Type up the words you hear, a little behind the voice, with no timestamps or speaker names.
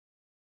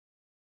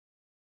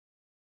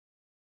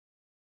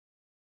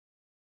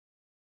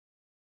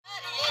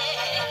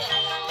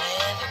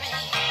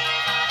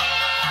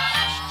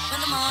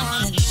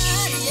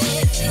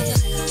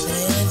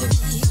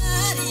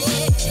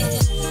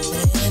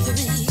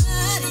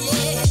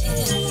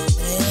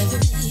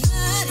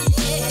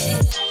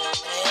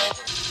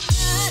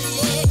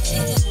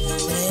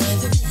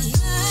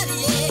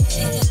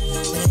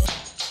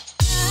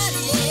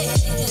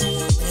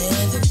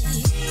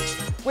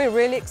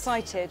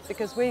excited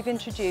because we've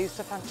introduced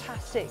a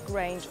fantastic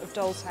range of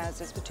dolls'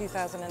 houses for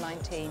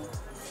 2019.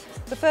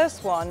 The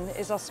first one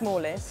is our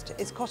smallest,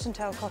 is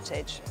Cottontail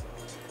Cottage.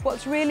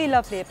 What's really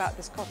lovely about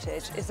this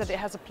cottage is that it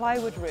has a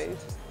plywood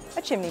roof,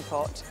 a chimney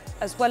pot,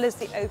 as well as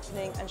the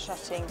opening and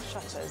shutting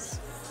shutters.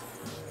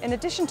 In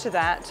addition to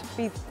that,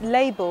 we've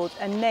labelled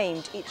and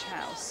named each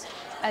house.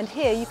 And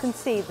here you can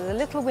see there's a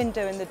little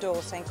window in the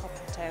door saying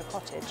Cottontail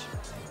Cottage.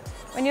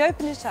 When you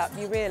open it up,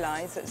 you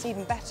realise that it's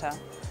even better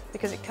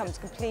because it comes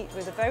complete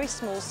with a very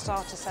small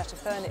starter set of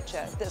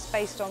furniture that's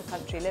based on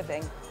country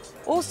living.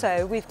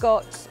 Also, we've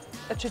got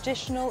a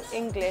traditional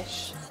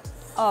English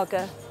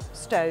Aga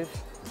stove,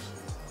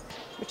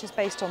 which is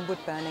based on wood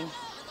burning.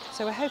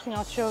 So we're hoping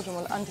our children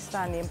will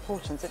understand the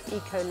importance of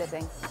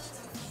eco-living.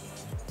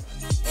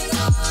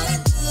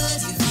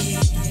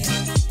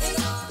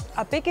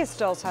 Our biggest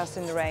doll's house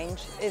in the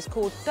range is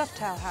called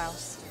Dovetail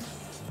House,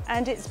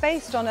 and it's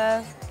based on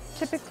a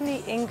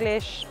typically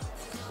English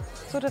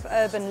sort of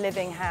urban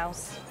living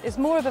house. It's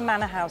more of a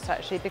manor house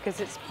actually because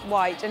it's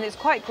white, and it's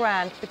quite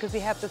grand because we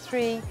have the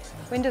 3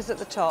 windows at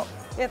the top.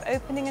 We have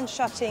opening and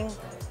shutting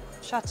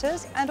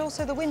shutters, and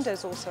also the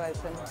windows also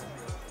open.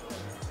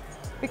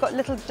 We've got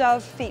little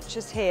dove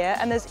features here,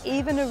 and there's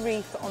even a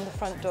wreath on the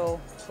front door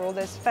for all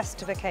those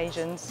festive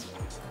occasions.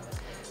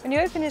 When you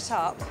open it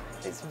up,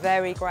 it's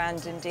very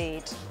grand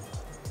indeed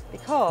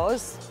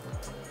because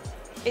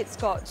it's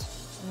got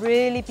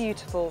really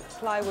beautiful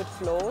plywood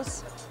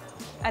floors,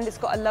 and it's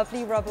got a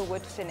lovely rubber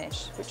wood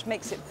finish which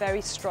makes it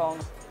very strong.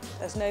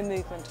 There's no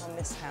movement on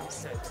this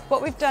house.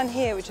 What we've done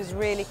here, which is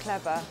really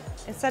clever,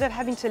 instead of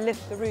having to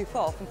lift the roof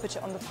off and put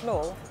it on the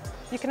floor,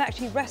 you can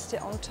actually rest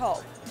it on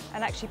top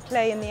and actually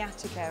play in the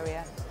attic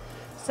area.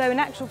 So in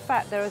actual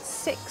fact there are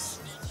 6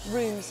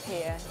 rooms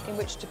here in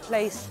which to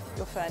place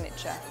your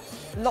furniture.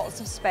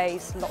 Lots of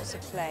space, lots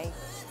of play.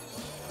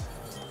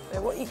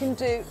 So what you can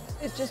do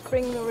is just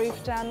bring the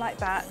roof down like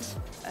that,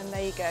 and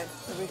there you go,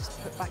 the roof's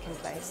put back in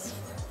place.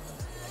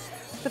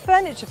 The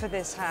furniture for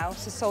this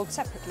house is sold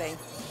separately.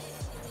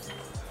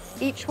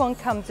 Each one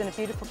comes in a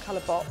beautiful colour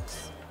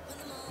box,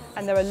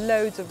 and there are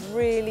loads of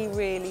really,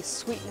 really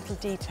sweet little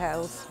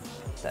details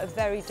that are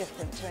very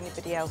different to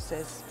anybody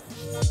else's.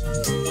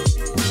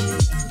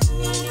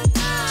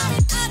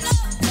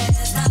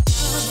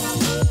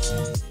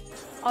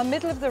 Our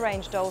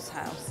middle-of-the-range doll's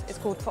house is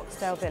called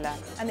Foxdale Villa,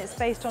 and it's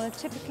based on a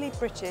typically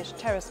British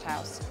terraced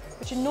house,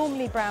 which is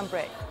normally brown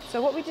brick.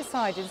 So what we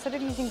decided, instead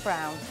of using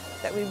brown,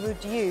 that we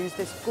would use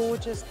this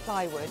gorgeous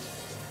plywood.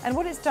 And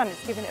what it's done,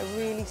 it's given it a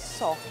really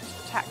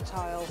soft,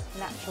 tactile,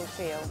 natural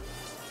feel.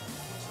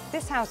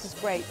 This house is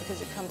great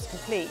because it comes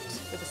complete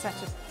with a set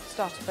of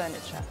starter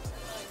furniture,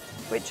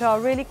 which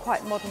are really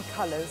quite modern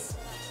colours.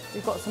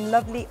 We've got some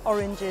lovely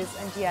oranges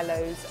and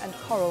yellows and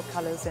coral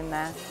colours in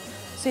there.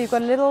 So you've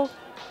got a little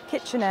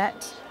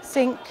kitchenette,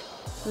 sink,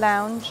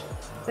 lounge.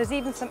 There's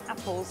even some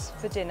apples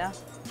for dinner.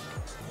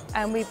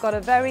 And we've got a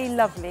very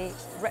lovely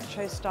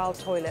retro-style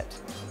toilet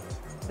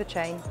with a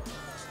chain.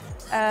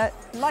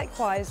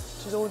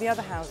 Likewise to all the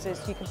other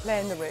houses, you can play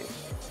in the roof.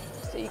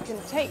 So you can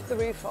take the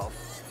roof off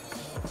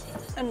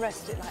and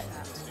rest it like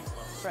that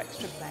for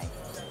extra play.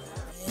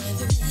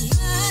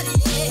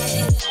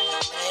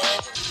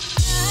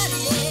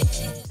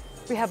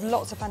 We have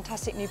lots of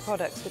fantastic new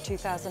products for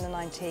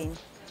 2019.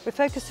 We're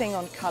focusing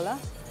on colour,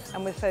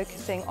 and we're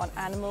focusing on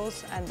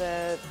animals and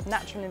the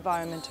natural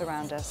environment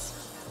around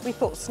us. We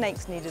thought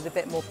snakes needed a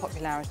bit more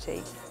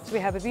popularity, so we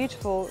have a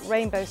beautiful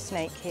rainbow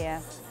snake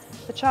here.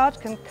 The child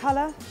can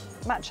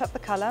match up the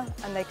colour,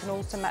 and they can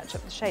also match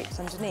up the shapes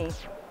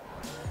underneath.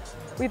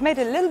 We've made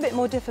it a little bit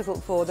more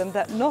difficult for them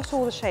that not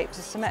all the shapes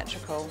are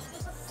symmetrical,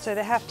 so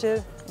they have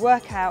to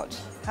work out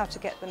how to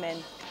get them in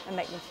and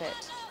make them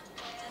fit.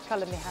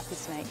 Colour me happy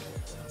snake.